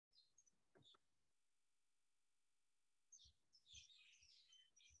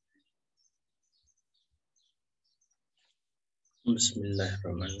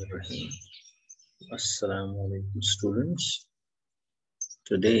Bismillahirrahmanirrahim. Assalamu alaikum students.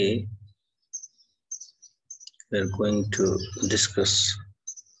 Today we are going to discuss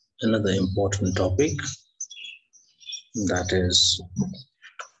another important topic, that is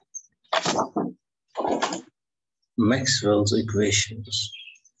Maxwell's equations.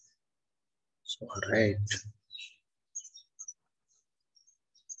 So alright,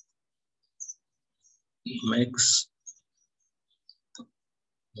 Maxwell's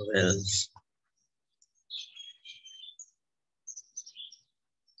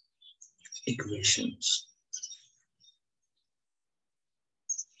equations.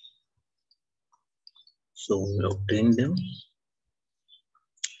 So we obtain them.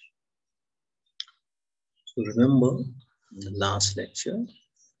 So remember, in the last lecture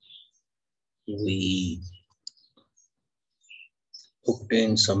we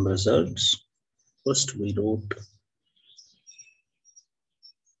obtained some results. First we wrote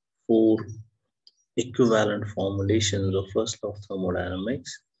 4 equivalent formulations of first law of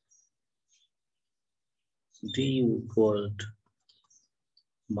thermodynamics. du equaled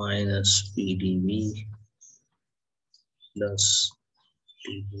minus PdV plus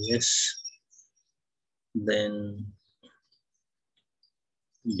dvs, then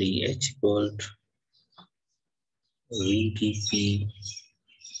dh equaled vdp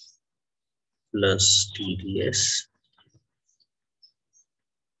plus tds.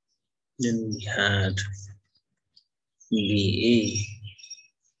 Then we had Va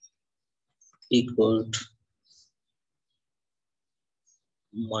equaled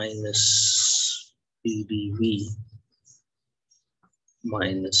minus PdV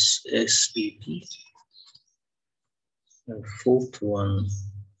minus SdT, and fourth one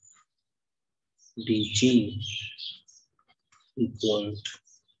dG equaled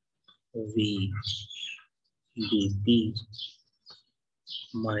VdP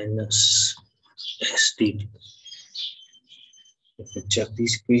minus SdT. If we check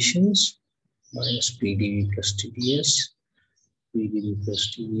these equations, minus PdV plus TdS, PdV plus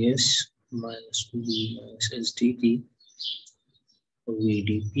TdS minus PdV minus SdT,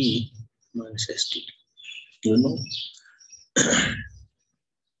 VdP minus SdT. You know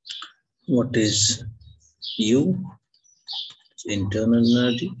what is U? It's internal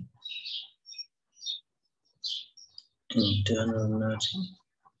energy. Internal energy.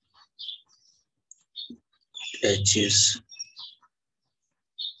 H is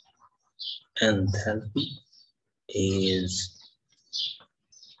enthalpy. A is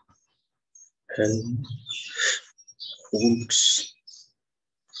Helmholtz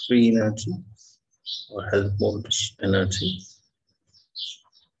free energy or Helmholtz energy.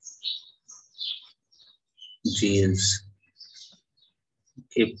 G is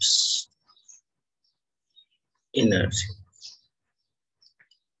Gibbs energy,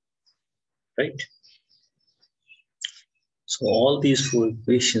 right? So all these 4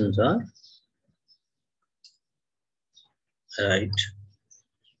 equations are right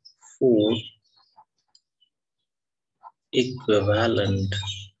 4 equivalent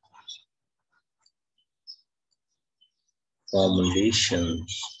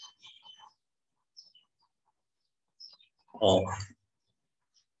formulations of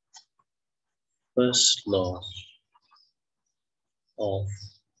first law of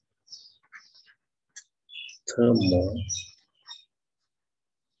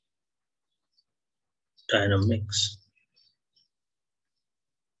thermodynamics,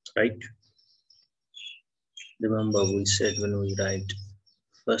 right? Remember we said when we write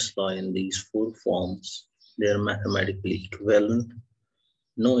first law in these 4 forms, they are mathematically equivalent.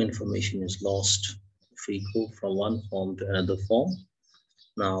 No information is lost if we go from one form to another form.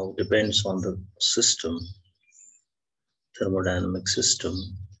 Now depends on the system, thermodynamic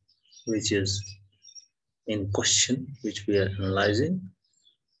system, which is in question, which we are analyzing.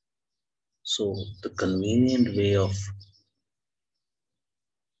 So the convenient way of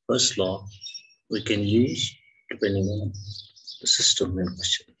first law we can use depending on the system in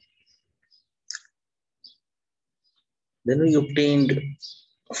question. Then we obtained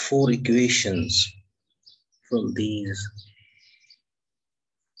 4 equations from these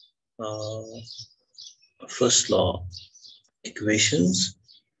first law equations.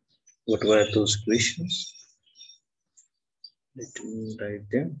 What were those equations? Let me write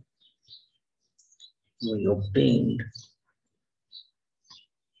them. We obtained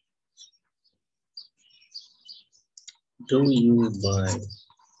dou U by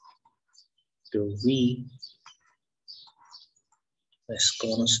dou V as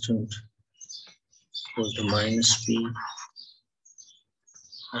constant equal to minus P,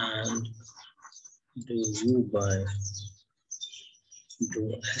 and dou U by do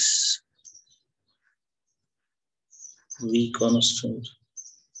S V constant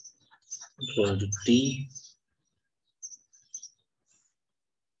equal to T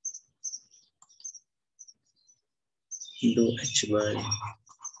do H by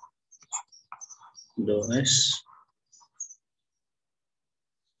do S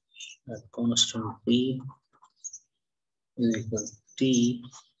at constant P is equal to T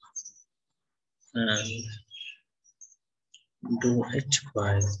and do H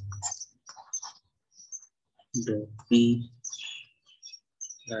by do P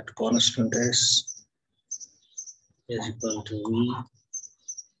at constant S is equal to V,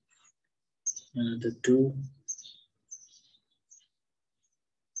 and the two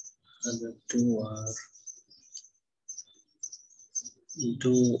are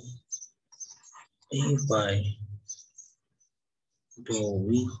do A by do V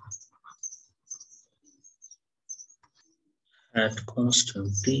at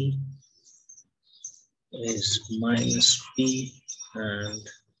constant T is minus P, and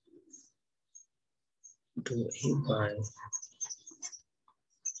do A by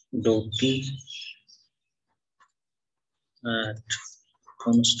do T at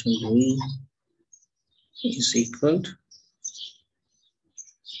constant V is equal to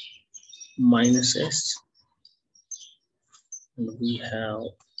minus S, and we have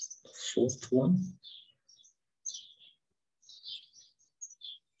fourth one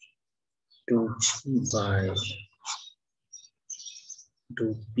do G by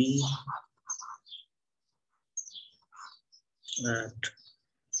do P at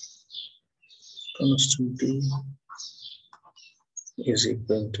constant T is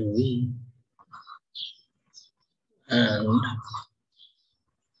equal to V, and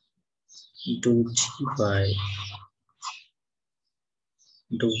do G by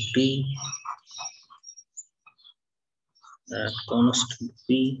do T at constant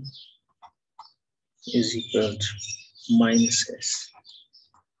P is equal to minus S.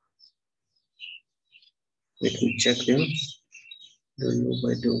 Let me check them. Do U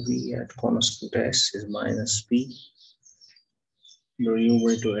by do V at constant S is minus P. Do U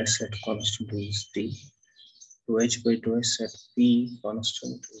by do S at constant V is T. Do H by do S at P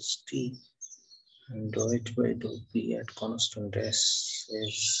constant is T. And do H by do P at constant S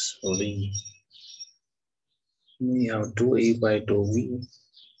is V. We have do A by do V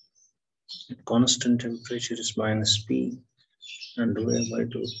at constant temperature is minus P, and do A by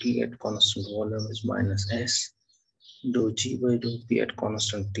do T at constant volume is minus S. Do G by do P at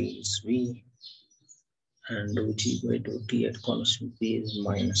constant T is V, and do G by do T at constant P is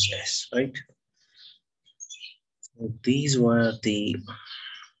minus S, right? So these were the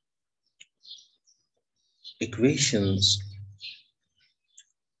equations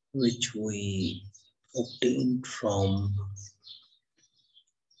which we obtained from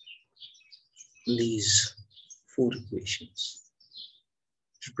these four equations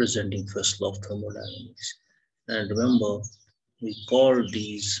representing first law of thermodynamics. And remember, we call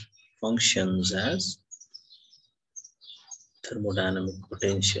these functions as thermodynamic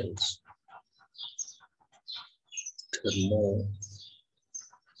potentials.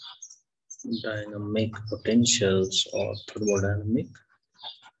 Thermodynamic potentials or thermodynamic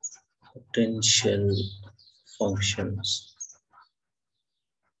potential functions,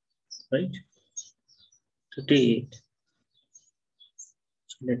 right? Today,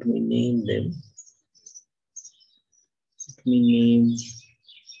 so let me name them. Let me name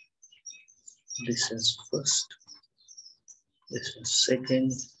this as first, this is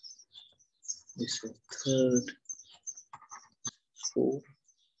second, this is third, fourth,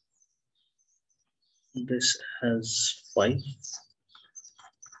 this has 5,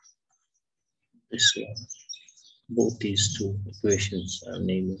 this one, both these two equations are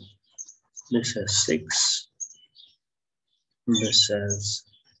naming. This has 6, this has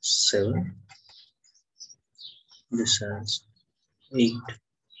 7, this has 8,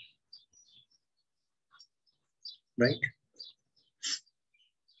 right?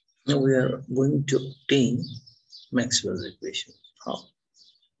 Now we are going to obtain Maxwell's equation. How?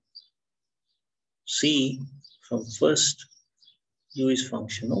 See, from first, U is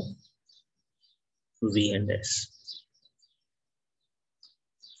function of V and S.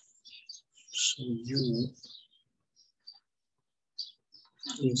 So U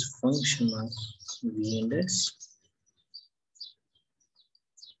is function of V and S.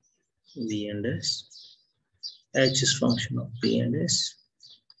 V and S. H is function of P and S.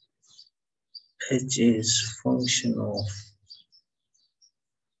 H is function of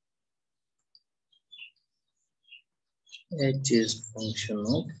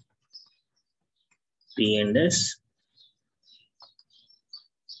P and S.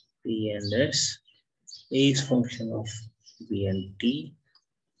 P and S. A is function of B and T.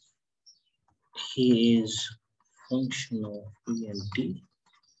 He is function of B and T.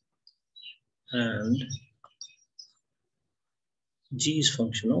 And G is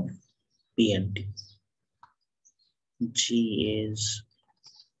function of P and T. G is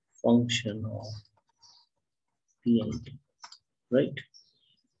function of P and T, right?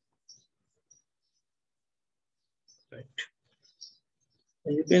 Right.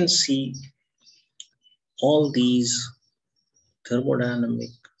 And you can see all these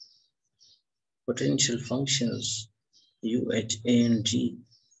thermodynamic potential functions U, H, A, and G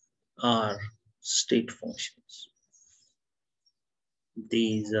are state functions.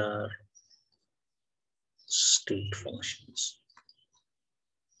 These are state functions,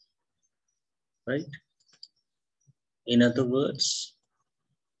 right? In other words,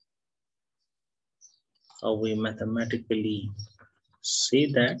 how we mathematically say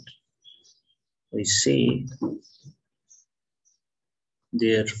that, we say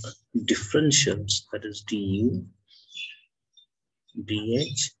their differentials, that is du,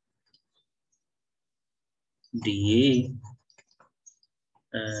 dh, dA,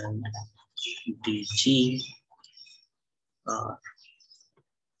 and dg are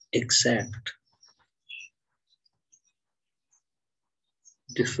exact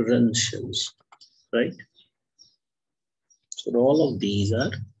differentials, right? So all of these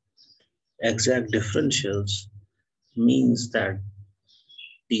are exact differentials, means that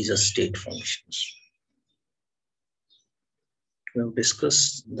these are state functions. We have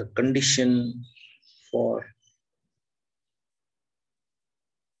discussed the condition for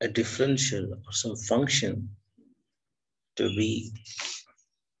a differential or some function to be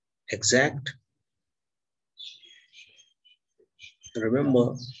exact.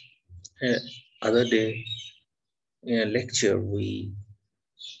 Remember, other day in a lecture we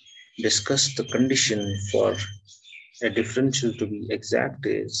discussed the condition for a differential to be exact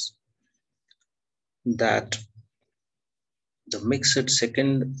is that the mixed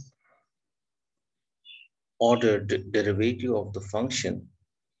second order derivative of the function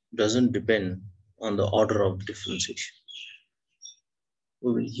doesn't depend on the order of differentiation.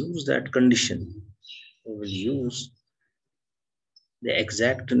 We will use that condition. We will use the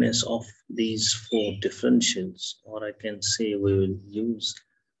exactness of these four differentials, or I can say we will use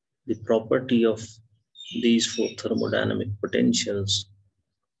the property of these four thermodynamic potentials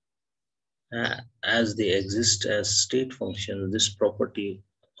as they exist as state functions. This property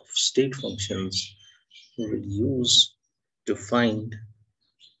of state functions we will use to find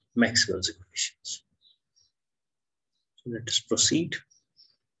Maxwell's equations. So let us proceed.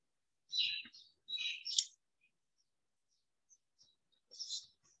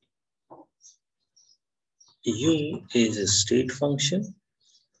 U is a state function.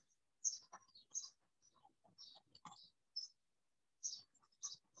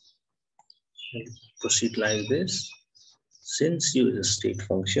 I'll proceed like this. Since U is a state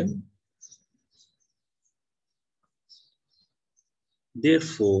function,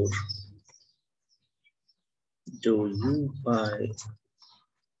 therefore dou U by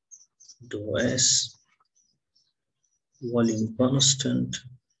dou S, volume constant,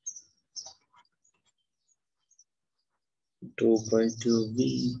 dou by dou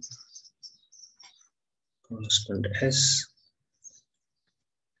V, constant S,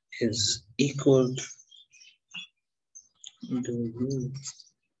 is equal to dou U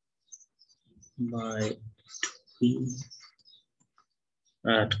by dou V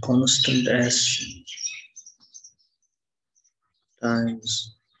at constant S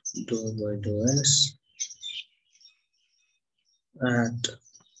times dou by dou S at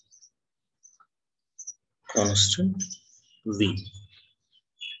constant V.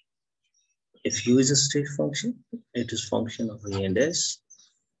 If U is a state function, it is function of V and S,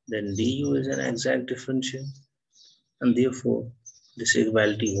 then du is an exact differential, and therefore this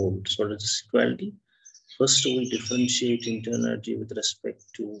equality holds. What is this equality? First, we differentiate internal energy with respect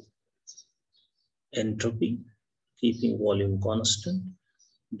to entropy, keeping volume constant.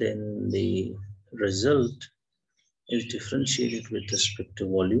 Then the result is differentiated with respect to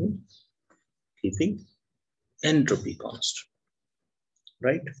volume, keeping entropy constant,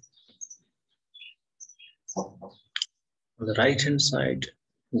 right? On the right hand side,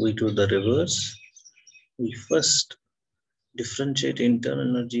 we do the reverse. We first differentiate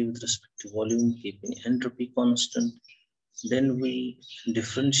internal energy with respect to volume, keeping entropy constant. Then we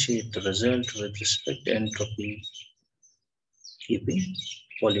differentiate the result with respect to entropy, keeping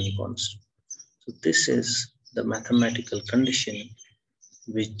volume constant. So this is the mathematical condition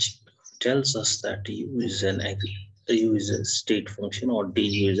which tells us that U is an U is a state function or du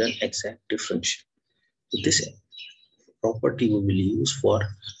is an exact differential. So this property we will use for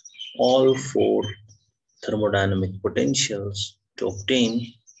all four thermodynamic potentials to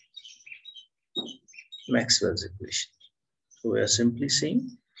obtain Maxwell's equation. So we are simply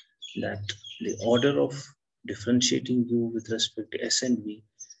saying that the order of differentiating U with respect to S and V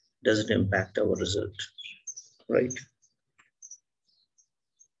doesn't impact our result, right?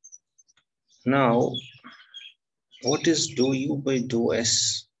 Now, what is dou U by dou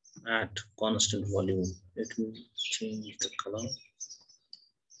S at constant volume? Let me change the color.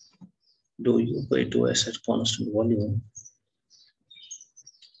 Dou U by dou S at constant volume.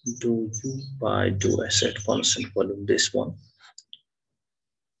 Dou U by dou S at constant volume. This one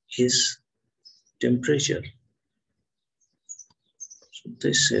is temperature. So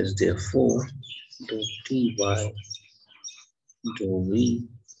this is therefore dou T by dou V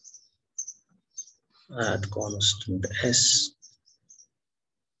at constant S.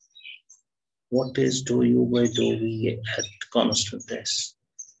 What is dou U by dou V at constant S?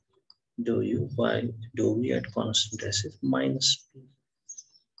 Dou U by dou V at constant S is minus P.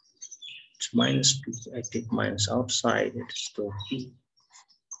 It's minus P. I take minus outside. It is dou P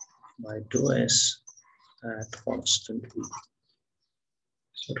by dou S at constant V.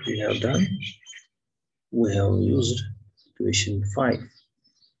 What we have done? We have used equation 5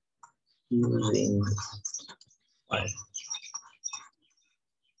 using 5.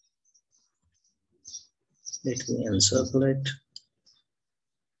 Let me encircle it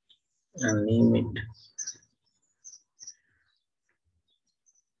and name it.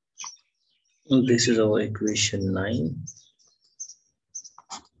 And this is our equation 9.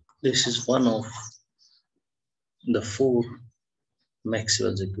 This is one of the 4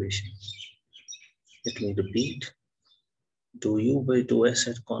 Maxwell's equations. Let me repeat. Dou U by dou S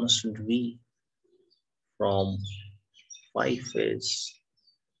at constant V from 5 is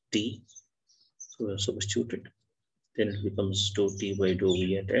T. So we have substituted. Then it becomes dou T by dou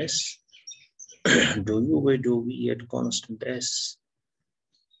V at S. Dou U by dou V at constant S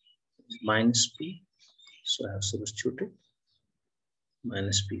minus P. So I have substituted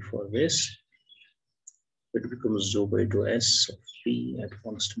minus P for this. It becomes dou by dou S of P at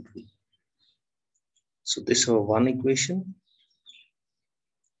constant V. So this is our one equation.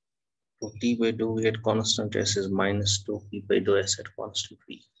 Dou T by dou V at constant S is minus dou P by dou S at constant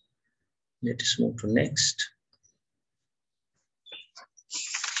V. Let us move to next.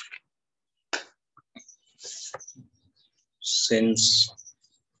 Since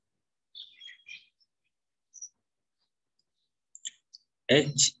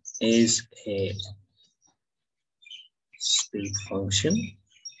H is a state function,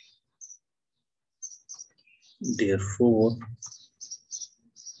 therefore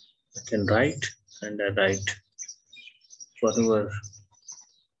I can write, and I write whatever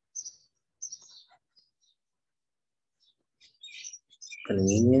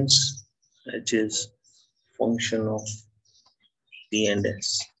convenience. H is function of P and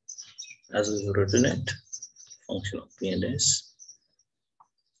S, as we have written it, function of P and S.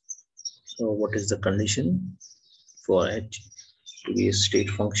 So what is the condition for H to be a state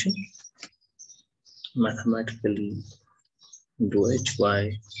function? Mathematically, dou H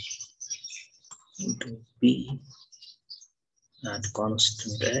by dou P at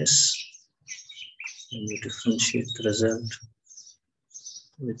constant S, and you differentiate the result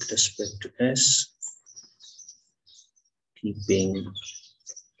with respect to S, keeping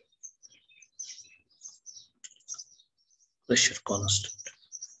pressure constant,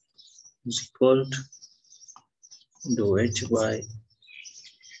 is equal to dou H by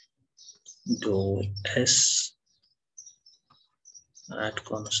dou S at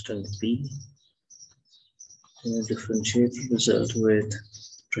constant P, and you differentiate the result with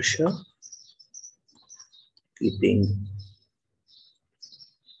pressure, keeping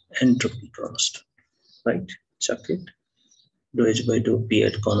entropy constant, right? Check it. Dou H by dou P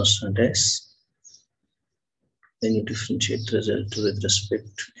at constant S. Then you differentiate the result with respect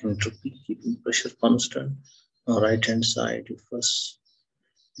to entropy, keeping pressure constant. On right hand side, you first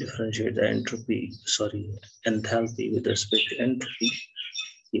differentiate the enthalpy with respect to entropy,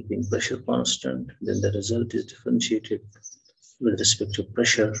 keeping pressure constant. Then the result is differentiated with respect to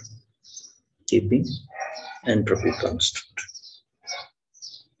pressure, keeping entropy constant.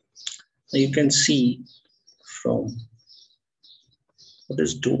 Now you can see from what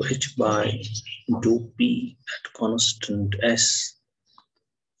is dou H by dou P at constant S.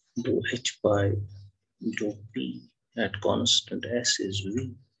 Dou H by dou P at constant S is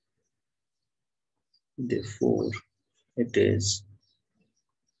V. Therefore, it is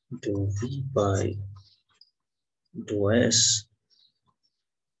dou V by dou S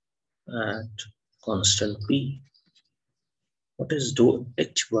at constant P. What is dou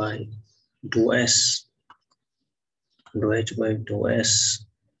H by dou S? Dou H by dou S,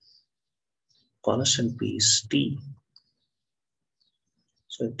 constant P is T.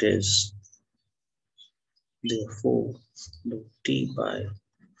 So it is therefore dou T by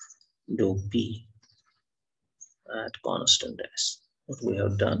dou P at constant S. What we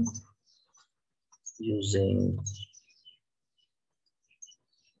have done using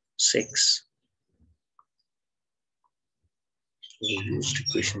 6, we used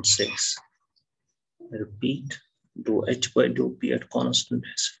equation 6. I repeat, dou H by dou P at constant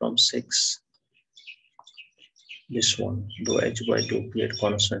S from 6. This one, dou H by dou P at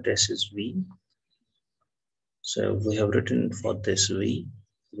constant S is V. So we have written for this V,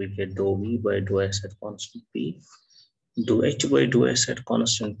 we get dou V by dou S at constant P. Dou H by dou S at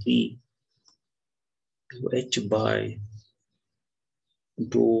constant P, dou H by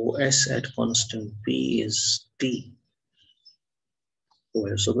dou S at constant P is T. We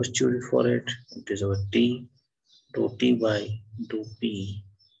have substituted for it. It is our T, dou T by dou P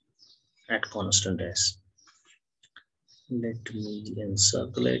at constant S. Let me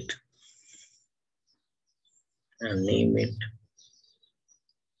encircle it and name it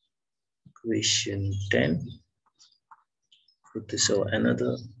equation 10. This is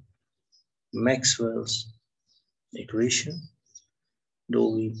another Maxwell's equation.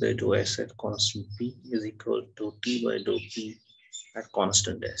 Dou V by dou S at constant P is equal to T by dou P at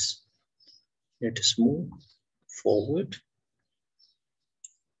constant S. Let us move forward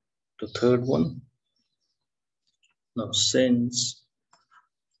to third one. Now, since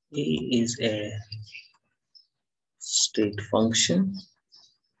A is a state function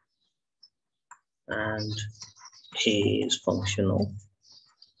and A is function of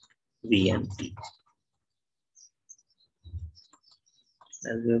V and T.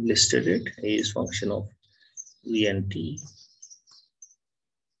 As we have listed it, A is function of V and T.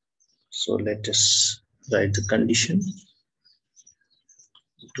 So let us write the condition.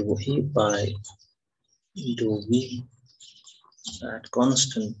 Dou A by dou V at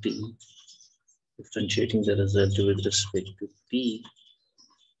constant T, differentiating the result with respect to P,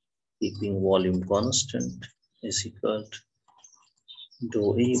 keeping volume constant, is equal to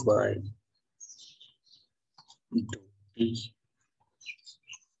dou A by dou T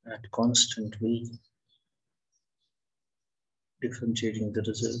at constant V, differentiating the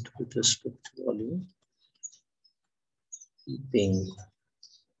result with respect to volume, keeping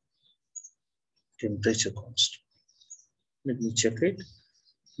temperature constant. Let me check it.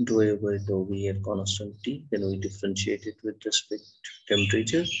 Dou A by dou V at constant T, then we differentiate it with respect to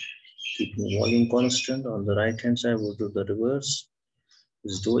temperature, keeping volume constant. On the right hand side, we'll do the reverse.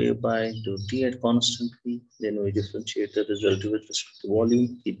 Is dou A by dou T at constant V, then we differentiate the result with respect to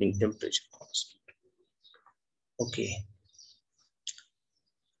volume, keeping temperature constant. Okay.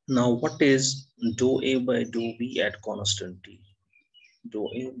 Now, what is dou A by dou V at constant T? Dou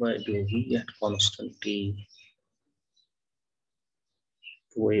A by dou V at constant T,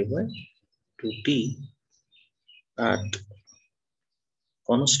 dou A by dou T at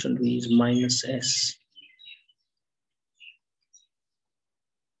constant V is minus S.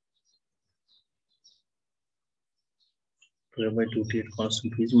 Dou A by dou T at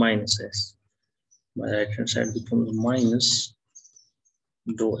constant V is minus S. My right hand side becomes minus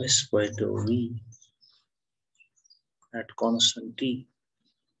dou S by dou V at constant T,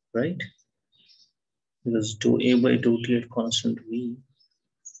 right? Because dou A by dou T at constant V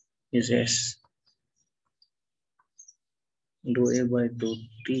is S. Dou A by dou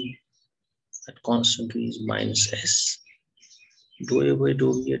T at constant V is minus S. Dou A by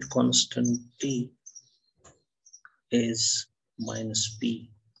dou V at constant T is minus P.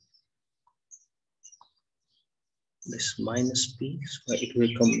 This minus P, so it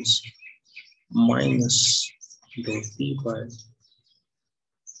becomes minus dou P by,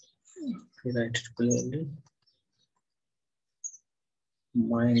 write it clearly,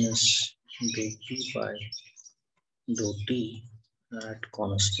 minus dou P by dou T at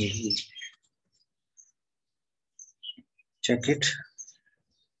constant V. Check it.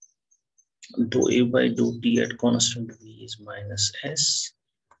 Dou A by dou T at constant V is minus S.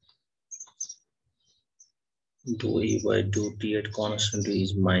 Dou A by dou T at constant V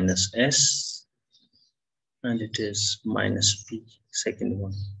is minus S. And it is minus P, second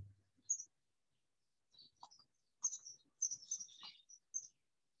one.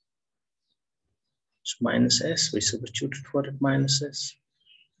 It's minus S, we substituted for it minus S.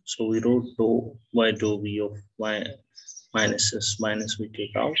 So we wrote dou by dou V of minus S minus we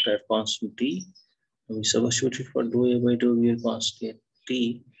take out at constant T. We substitute for dou A by dou B constant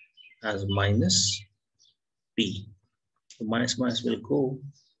T as minus P. So minus minus will go.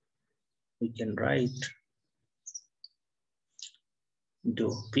 We can write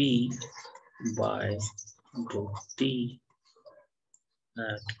dou P by dou T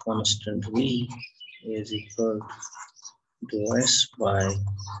at constant V is equal to dou S by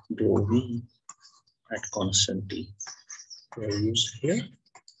dou V at constant T. We have used here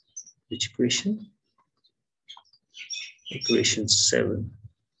which equation? Equation 7.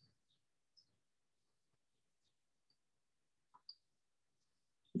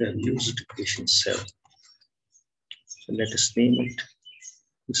 We have used equation 7. So let us name it.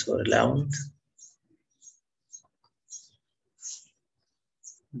 This is our 11th.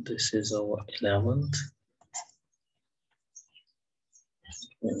 This is our 11th.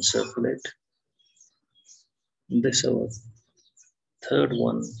 And circle it. This is our third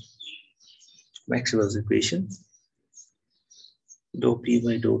one. Maxwell's equation. Dou P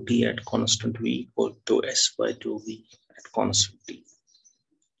by dou T at constant V equal to S by dou V at constant T.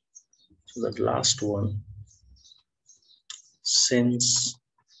 So that last one, since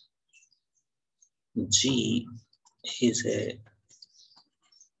G is a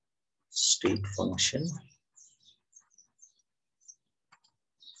state function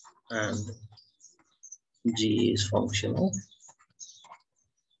and G is function of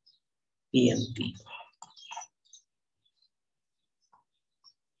E and T.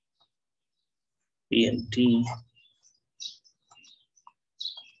 P and T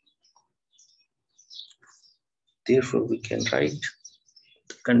therefore we can write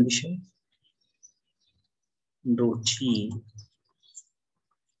the condition dou G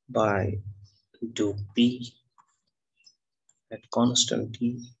by dou P at constant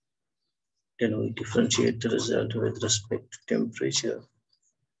T. Then we differentiate the result with respect to temperature,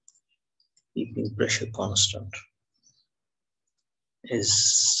 keeping pressure constant,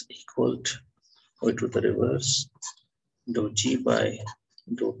 is equal to the reverse dou G by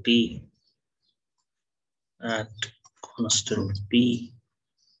dou T at constant P.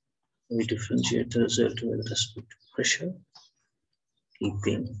 We differentiate the result with respect to pressure,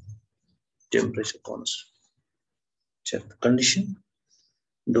 keeping temperature constant. Check the condition.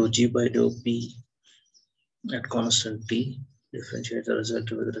 Dou G by dou P at constant T, differentiate the result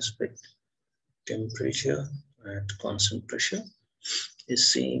with respect to temperature at constant pressure,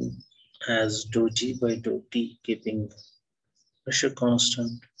 is same as dou G by dou T, keeping pressure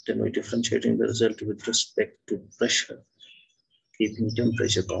constant. Then we differentiating the result with respect to pressure, keeping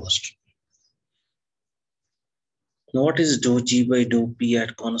temperature constant. Now what is dou G by dou P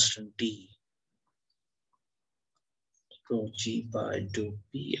at constant T? Dou G by dou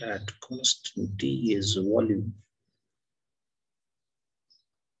P at constant T is volume.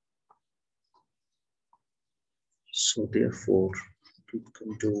 So therefore, we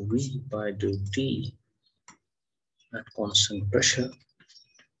can do V by dou T at constant pressure.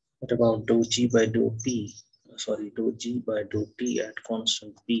 What about dou G by dou P? Sorry, dou G by dou T at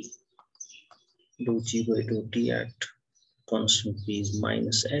constant P. Dou G by dou T at constant P is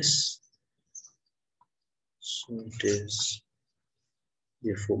minus S. So it is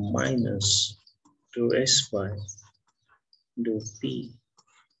therefore minus dou S by dou P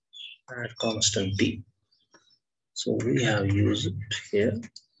at constant T. So we have used here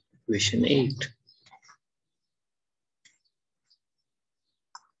equation 8.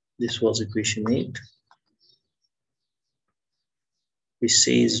 This was equation 8. Which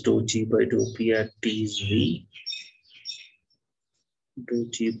says dou G by dou P at T is V. Dou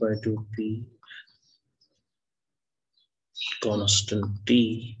G by dou P constant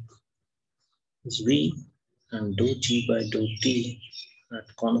T is V, and dou G by dou T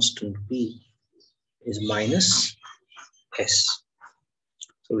at constant P is minus S.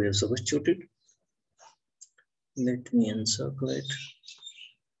 So we have substituted. Let me encircle it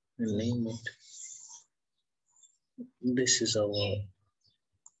and name it. This is our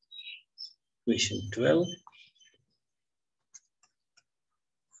equation 12.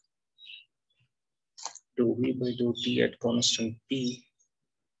 Dou V by dou T at constant P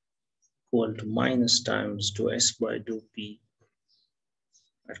equal to minus times dou S by dou P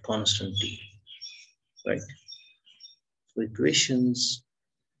at constant T, right? So equations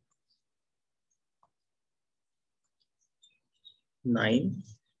 9,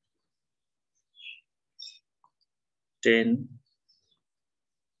 10,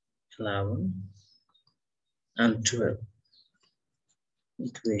 11, and 12.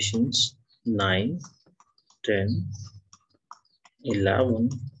 Equations 9, 10, 11,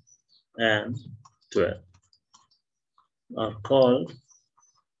 and 12 are called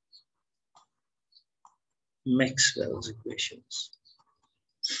Maxwell's equations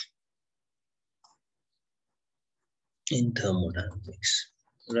in thermodynamics,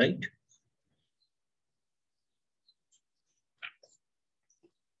 right?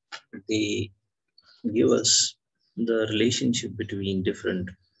 They give us the relationship between different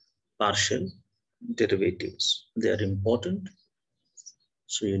partial derivatives. They are important,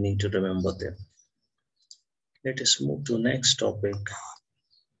 so you need to remember them. Let us move to next topic.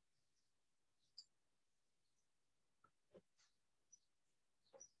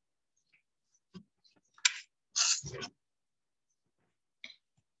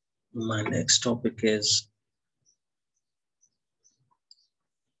 My next topic is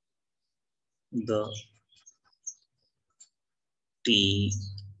the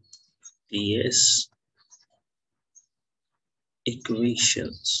TDS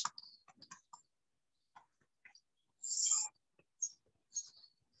equations.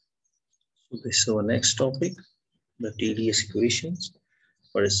 So this is our next topic, the TDS equations.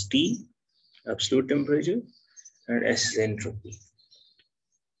 What is T? Absolute temperature, and S is entropy.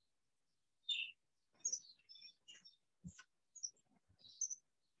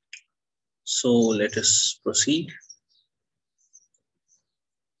 So let us proceed.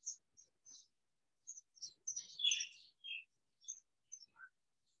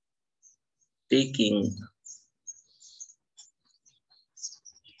 Taking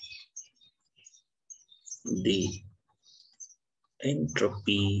the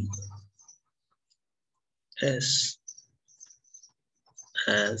entropy S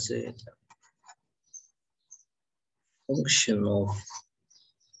as a function of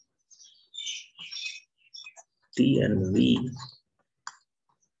T and V,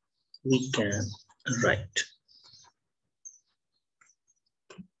 we can write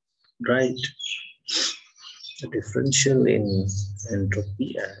the differential in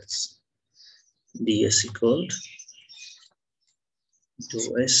entropy as ds equal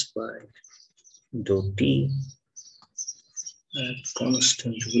dou S by dou T at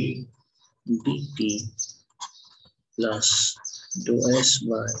constant V dt plus dou S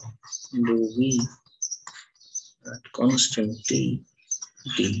by dou V at constant T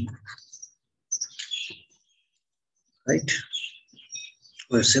d. Right?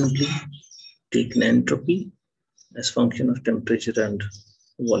 We're simply taking entropy as function of temperature and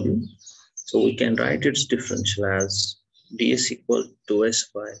volume. So we can write its differential as ds equal to S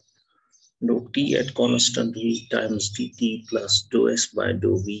by dou T at constant V times dt plus dou S by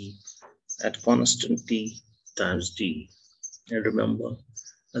dou V at constant T times d. And remember,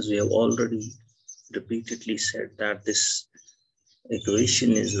 as we have already repeatedly said, that this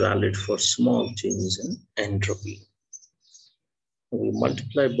equation is valid for small changes in entropy. We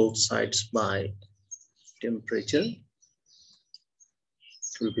multiply both sides by temperature. It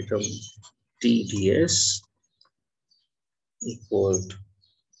will become TdS equal to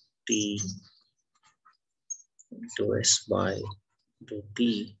T dou S by dou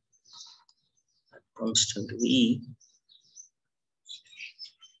T at constant V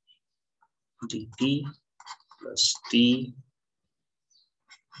dt plus T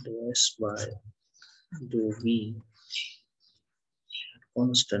dou S by dou V at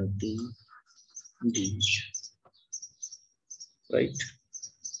constant T d. Right?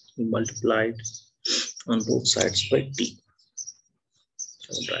 We multiplied on both sides by T.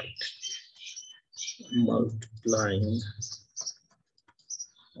 So right, multiplying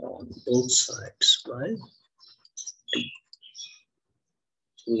on both sides by T.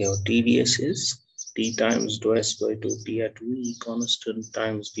 So we have TdS is T times dou S by dou T at V constant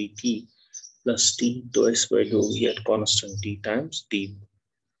times dt plus T dou S by dou V at constant T times d.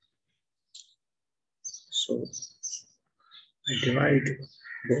 So I divide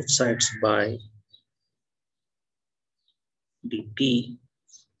both sides by dt,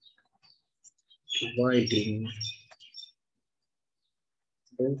 dividing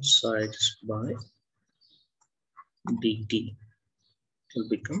both sides by dt will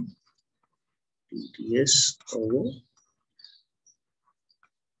become TdS over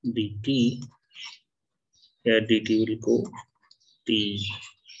dt. Here dt will go T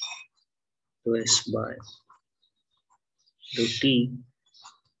dou S by dou T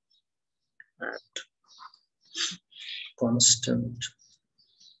at constant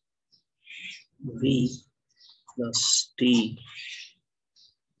V plus T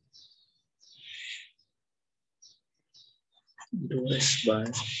dou S by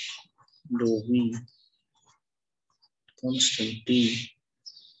dou V constant T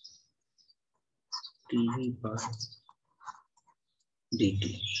dV by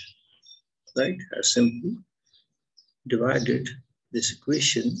dt. Right? I simply divided this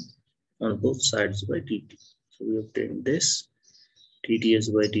equation on both sides by dt. So we obtain this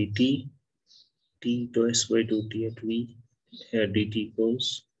TdS by dt, T dou S by dou T at V, here dt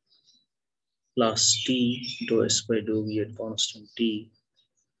goes, plus T dou S by dou V at constant T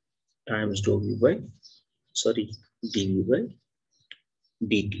times dou V by, dV by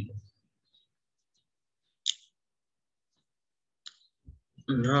dt.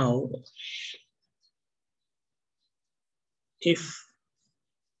 Now, if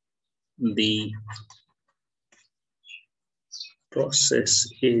the process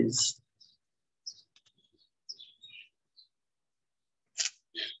is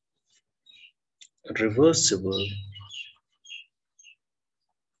reversible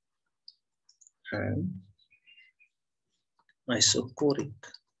and isochoric.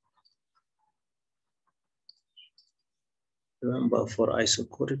 Remember, for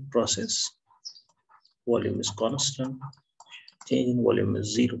isochoric process, volume is constant, change in volume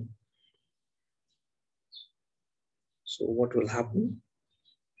is 0. So what will happen?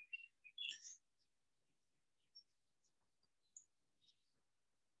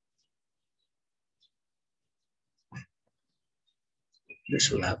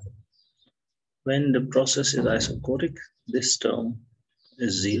 This will happen. When the process is isochoric, this term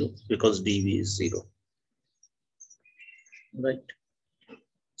is 0 because dV is 0. Right?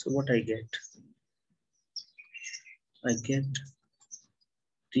 So what I get? I get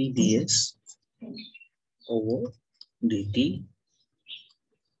TdS over dt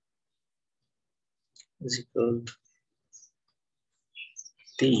is equal to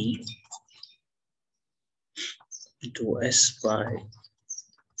T dou S by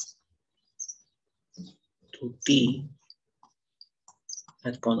dou T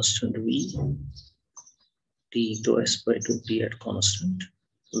at constant V, T dou S by dou T at constant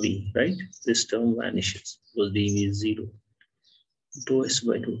V, right? This term vanishes because dV is 0. Dou S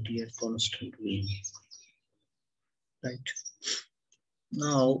by dou T at constant V, right?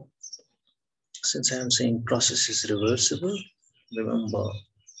 Now, since I am saying process is reversible, remember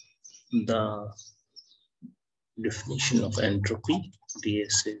the definition of entropy,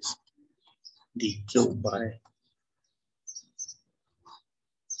 ds is dq by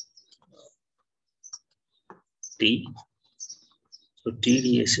t. So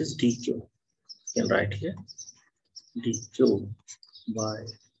tds is dq. You can write here dq by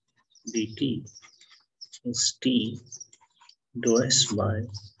dt is t dou s by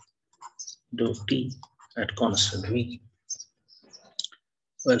dou t at constant v.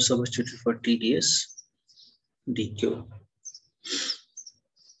 Well, substituted for tds dq.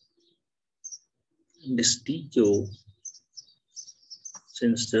 This dq,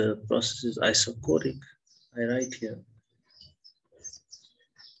 since the process is isochoric, I write here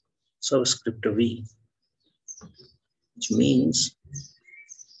subscript v, which means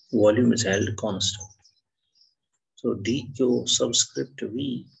volume is held constant. So dq subscript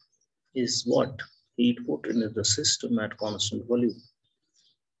v is what? Heat put into the system at constant volume.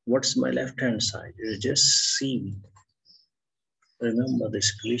 What's my left hand side? It is just CV. Remember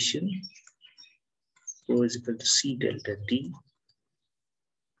this equation. Q is equal to C delta T.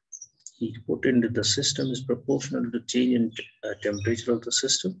 Heat put into the system is proportional to change in temperature of the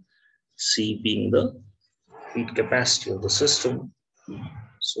system. C being the heat capacity of the system.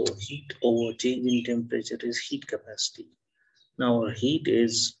 So heat over change in temperature is heat capacity. Now our heat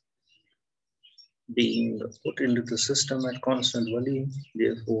is being put into the system at constant volume,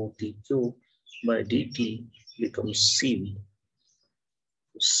 therefore dq by dt becomes Cv.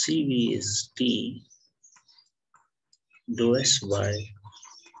 Cv is T dou S by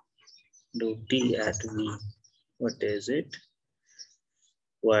dou T at V. What is it?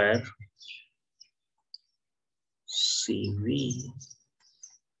 Where Cv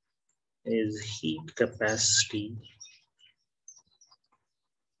is heat capacity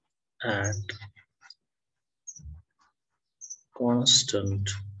at constant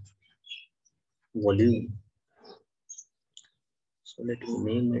volume. So let me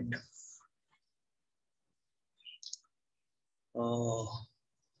name it.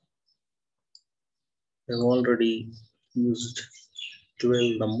 I've already used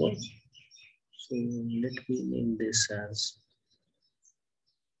 12 numbers. So let me name this as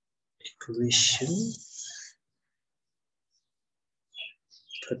equation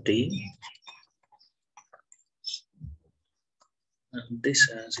 13 and this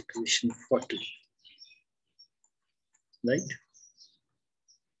as equation 40. Right?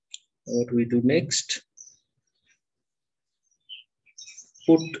 What we do next?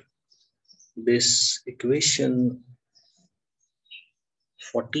 Put this equation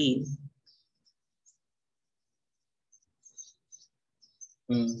 14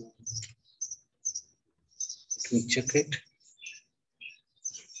 Let me check it.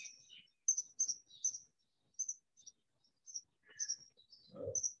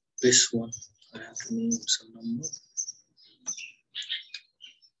 This one, I have to name some number.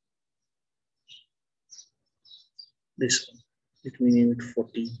 This one, let me name it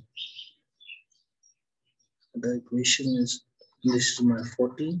 14. The equation is, this is my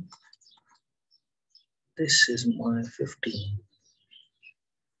 14. This is my 15.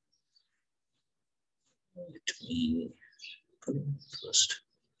 Let me first.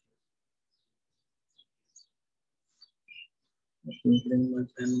 Let me bring my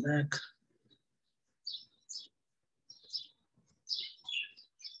pen back.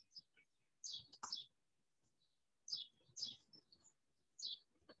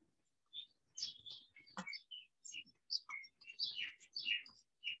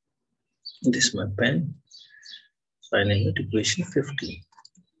 This is my pen. So I name it equation 15.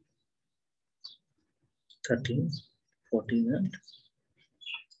 13, 14, and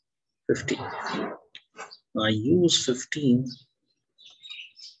 15. I use 15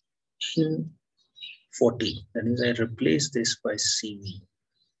 in 40. That means I replace this by CV.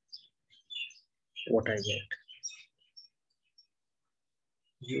 What I get?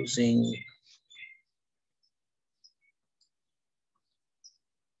 Using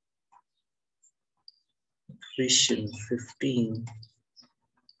equation 15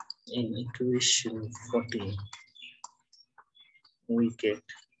 in equation 14, we get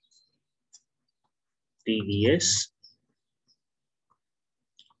TDS.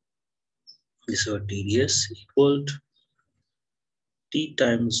 This is our TDS equal to T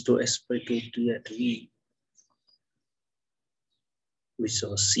times dou S by dou T at V, which is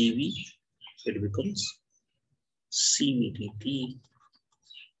our CV. It becomes CV dt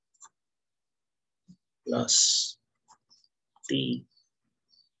plus T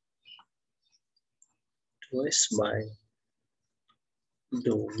dou S by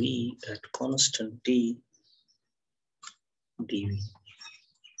dou V at constant T dV.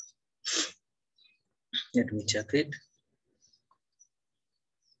 Let me check it.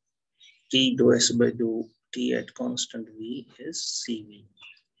 T dou S by dou T at constant V is CV.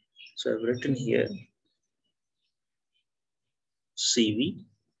 So I've written here CV,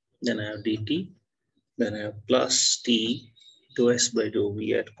 then I have dt, then I have plus T dou S by dou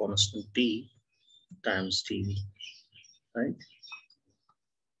V at constant T times dV, right?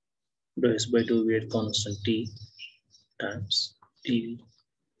 Dou S by dou V at constant T times dV.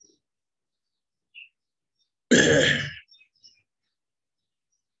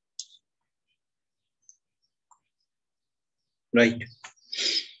 Right.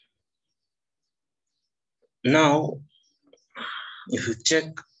 Now, if you check,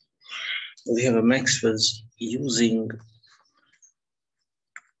 we have a Maxwell's using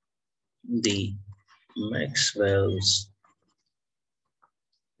the Maxwell's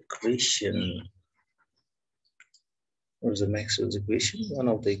equation. What is the Maxwell's equation? One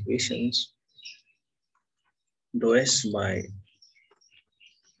of the equations, dou S by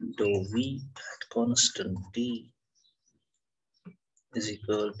dou V at constant T is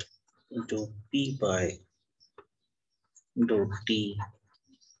equal to dou P by dou T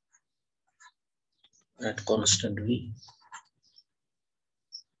at constant V.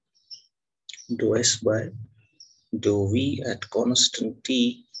 Dou S by dou V at constant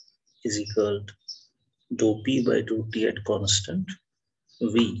T is equal to dou P by dou T at constant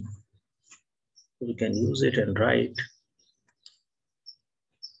V. We can use it and write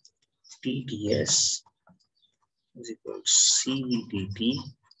TDS is equal to CV dt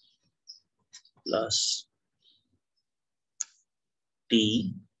plus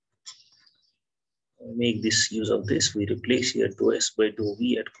T. Make this use of this. We replace here dou S by dou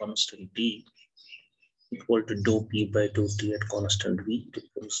V at constant T equal to dou P by dou T at constant V. It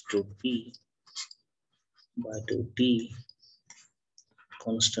becomes dou P by dou T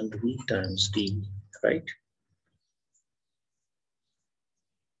constant V times D, right?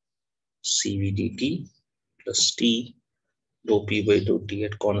 CV dt plus T dou P by dou T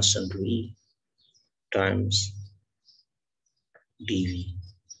at constant V times dV,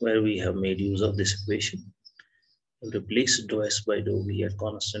 where we have made use of this equation. We'll replace dou S by dou V at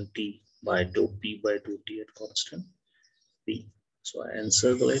constant T by dou P by dou T at constant V. So I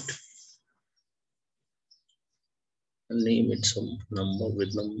encircle it and name it some number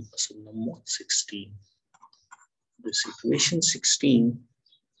with some number 16. This equation 16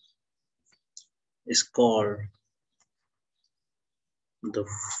 is called the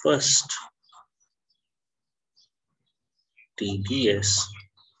first TDS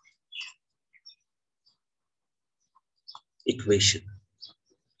equation,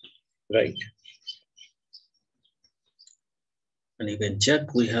 right? And you can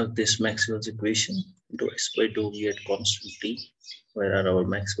check, we have this Maxwell's equation, dou S by dou V at constant t. Where are our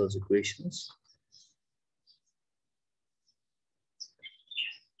Maxwell's equations?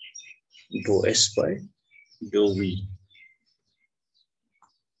 Dou S by dou V.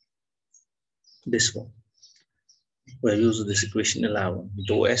 This one. We're using this equation 11.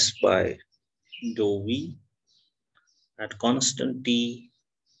 Dou S by dou V at constant t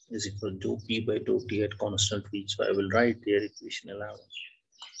is equal to dou P by dou t at constant v. So I will write there equation 11.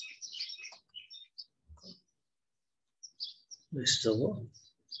 This is our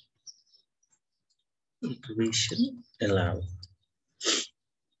equation 11.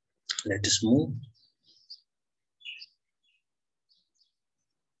 Let us move.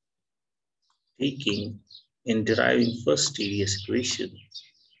 Taking in deriving first TDS equation,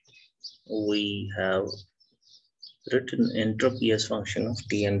 we have written entropy as function of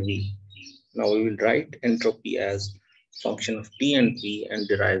T and V. Now we will write entropy as function of T and V and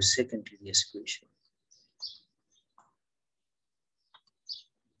derive second TDS equation.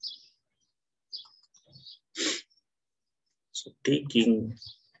 So taking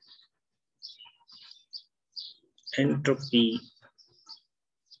entropy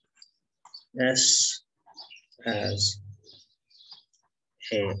S as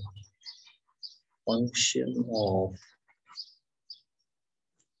a function of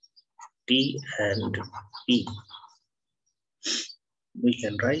T and P, we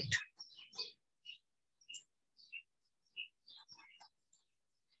can write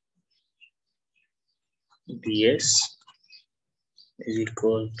ds is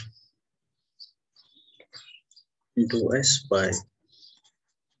equal to dou S by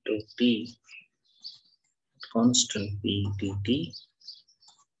dou T constant P dt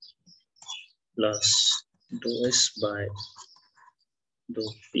plus dou S by dou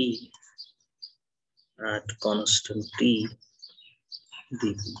P at constant T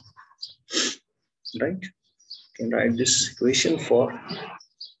dp. Right? You can write this equation for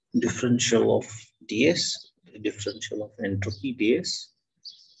differential of ds, differential of entropy ds.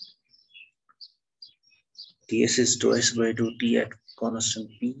 ds is dou S by dou T at constant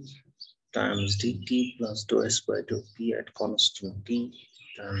P times dt plus dou S by dou P at constant T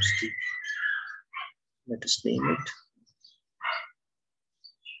times dp. Let us name it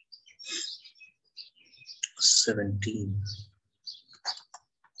 17.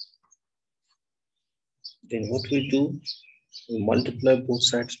 Then what we do, we multiply both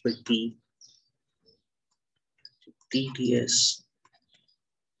sides by t. Tds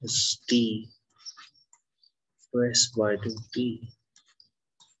is t dou S by dou T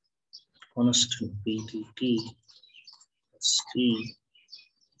constant p dt plus t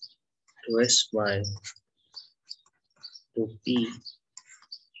dou S by dou P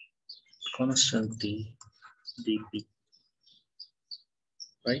constant T dp.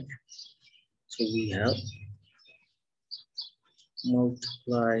 Right? So we have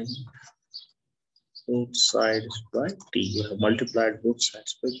multiplied both sides by t. We have multiplied both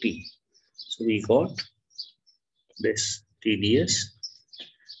sides by t. So we got this TDS,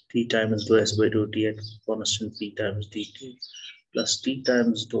 t times dou S by dou T at constant P times dt plus t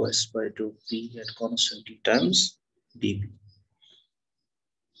times dou S by dou P at constant T times dp.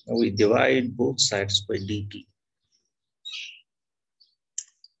 Now we divide both sides by dt.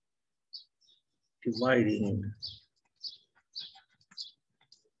 Dividing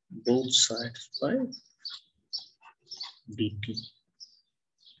both sides by dt.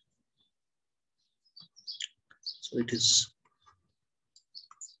 So it is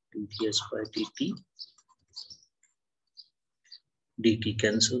dts by dt. Dt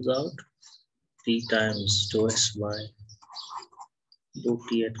cancels out. T times dou S by dou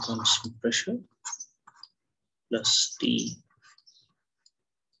T at constant pressure plus T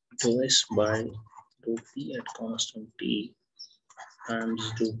dou S by dou P at constant T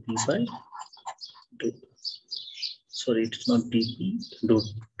times dou P by dou. Sorry, it's not dp. Dou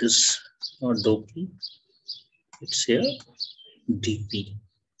this not dou P. It's here dp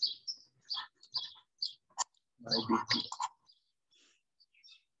by dt.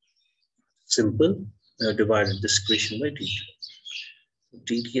 Simple. We have divided this equation by dt.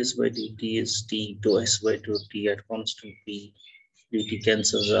 Dts by dt is t dou S by dou T at constant P. Dt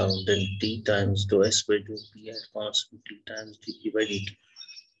cancels out, then t times dou S by dou P at constant T times dp by dt.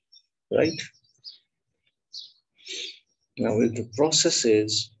 Right? Now, if the process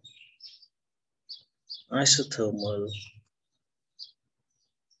is isothermal,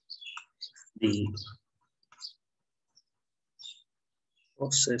 the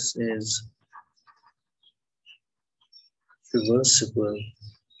process is reversible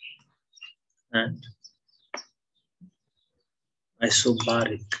and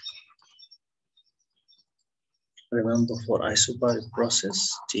isobaric. Remember, for isobaric process,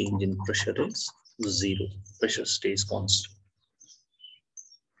 change in pressure is zero. Pressure stays constant.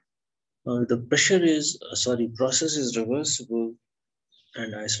 The pressure is, process is reversible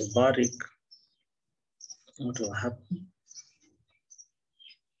and isobaric. What will happen?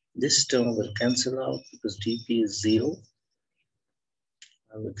 This term will cancel out because dP is zero.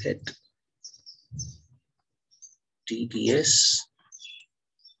 I will get TdS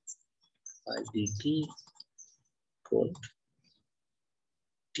by dt equal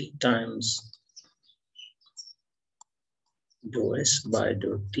T times dou S by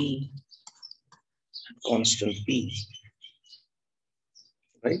dou T at constant P,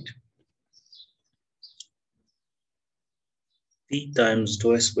 right? T times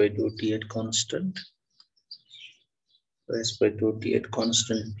dou S by dou T at constant, dou S by dou T at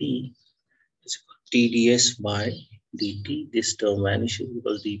constant P is TdS by dt. This term vanishes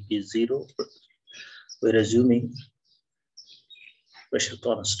because dP is zero. We're assuming pressure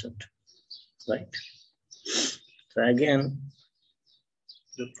constant, right? So again,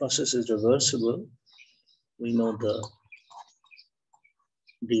 the process is reversible. We know the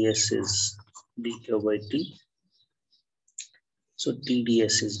ds is dq by t. So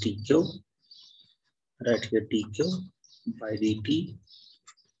TdS is dq. Right here dq by dt.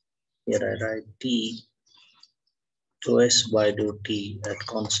 Here I write T dou S by dou T at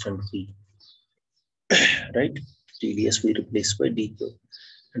constant P. Right? TdS we replace by dq.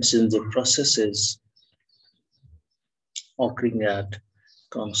 And since the process is occurring at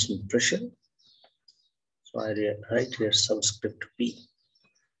constant pressure, so I write here subscript P.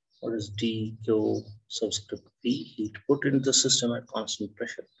 What is dq subscript P? Heat put into the system at constant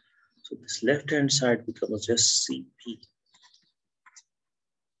pressure. So this left-hand side becomes just Cp.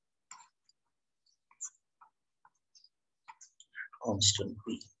 Constant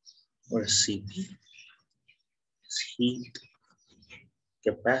P. What is Cp? It's heat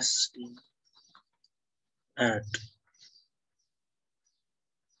capacity at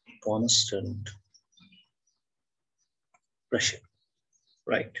constant pressure,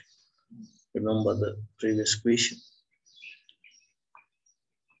 right? Remember the previous equation.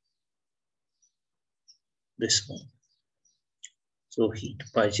 This one. So heat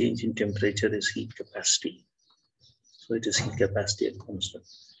by change in temperature is heat capacity. So it is heat capacity at constant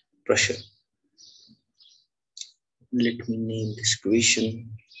pressure. Let me name this equation.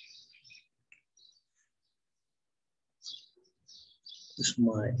 This is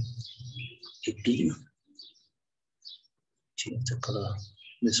my 18. Change the color.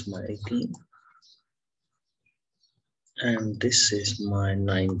 This is my 18. And this is my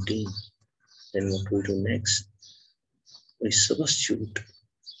 19. Then what we do next? We substitute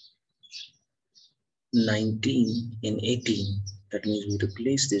 19 in 18. That means we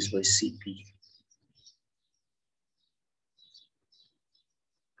replace this by Cp.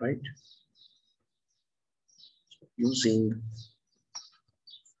 Right? Using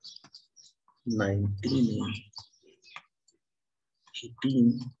 19 in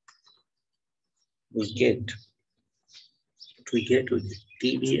 18, we get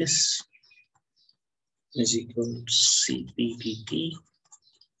TdS is equal to Cp dt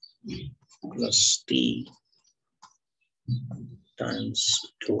plus T times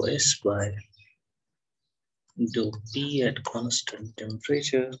dou S by dou P at constant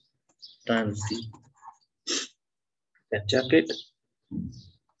temperature times D. Check it.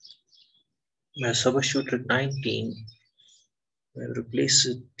 I substituted 19. We'll replace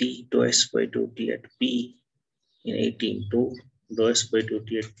T dou S by dou T at P in 18. Dou S by dou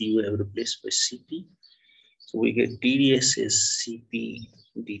T at P we have replaced by Cp. So we get TdS is Cp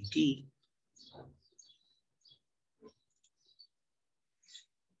dt.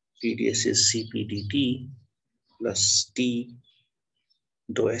 TdS is Cp dt plus T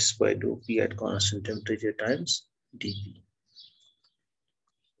dou S by dou P at constant temperature times dP.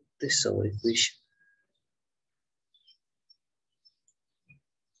 This is our equation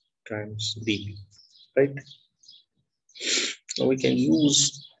times dP, right? Now we can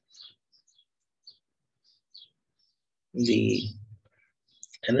use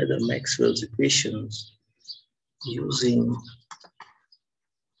another Maxwell's equations using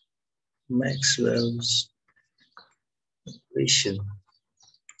Maxwell's equation.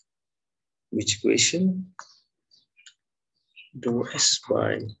 Which equation? Dou S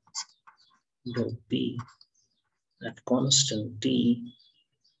by dou P at constant T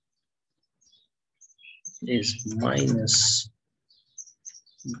is minus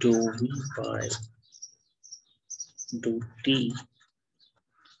dou V by dou T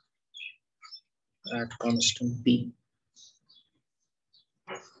at constant P.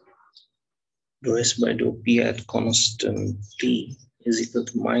 Dou S by dou P at constant T is equal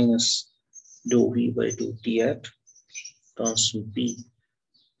to minus dou V by dou T at constant P.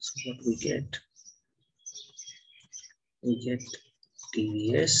 So what we get? We get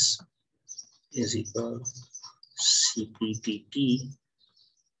TVS is equal CPTT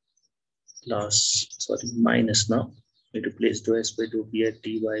plus, minus now. We replace dou S by dou P at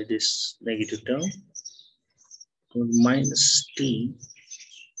T by this negative term. Minus T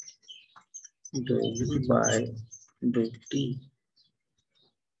dou V by dou T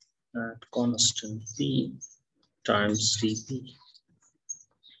at constant P times dP.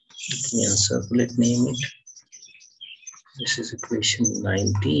 Let me encircle it, name it. This is equation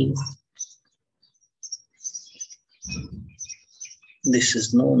 19. This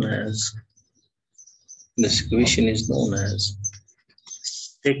equation is known as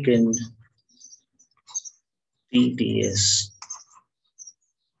second TDS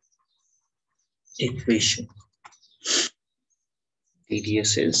equation.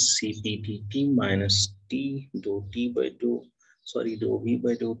 TDS is CPTT minus T dou V by dou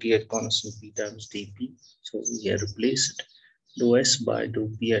T at constant P times dP. So we here replace it. Dou S by dou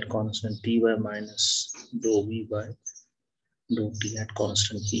P at constant T by minus dou V by dou T at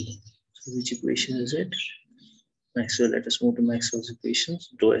constant P. So which equation is it? Maxwell. Let us move to Maxwell's equations.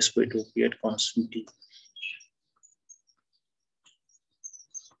 Dou S by dou P at constant T.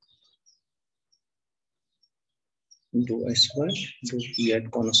 Dou S by dou P at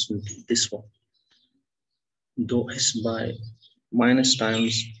constant T. This one. Dou S by minus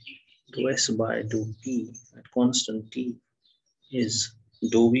times dou S by dou P at constant T is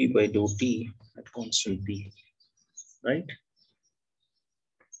dou V by dou T at constant P, right?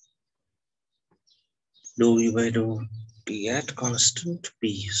 Dou V by dou T at constant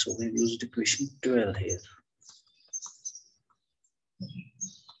P. So we've used equation 12 here.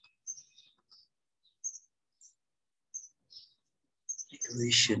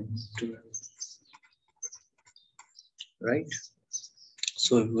 Equation 12, right?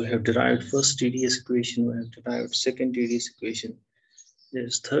 So we have derived first TDS equation, we have derived second TDS equation.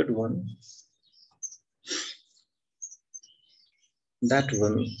 There's third one. That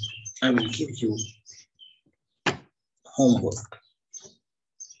one I will give you homework.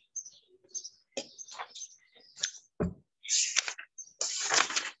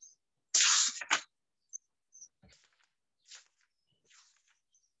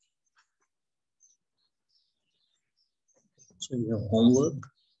 So your homework.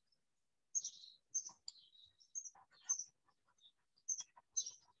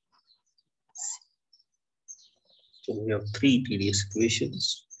 So we have three TDS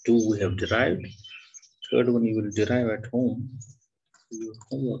equations. Two we have derived. Third one you will derive at home. Your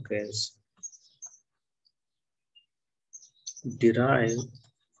homework is derive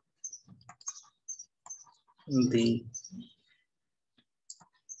the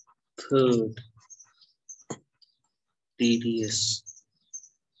third TDS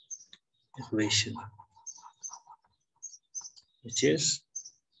equation, which is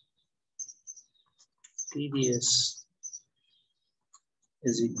TDS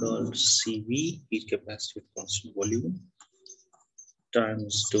is equal to CV, heat capacity at constant volume,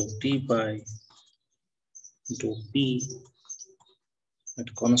 times dou T by dou P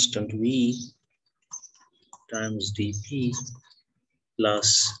at constant V times dP plus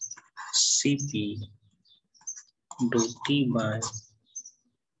Cp dou T by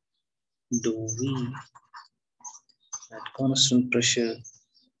dou V at constant pressure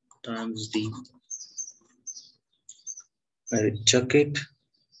times d. I will check it.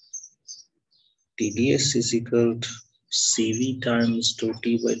 TDS is equal to Cv times dou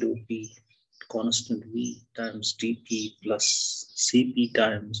T by dou P constant V times dP plus Cp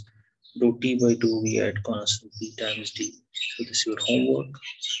times dou T by dou V at constant P times d. So this is your homework.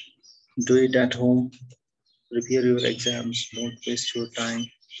 Do it at home. Prepare your exams. Don't waste your time.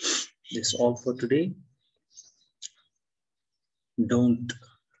 This is all for today. Don't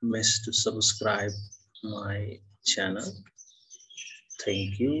miss to subscribe my channel.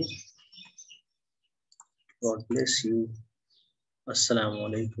 Thank you. God bless you. Assalamu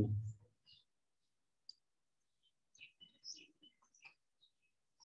alaikum.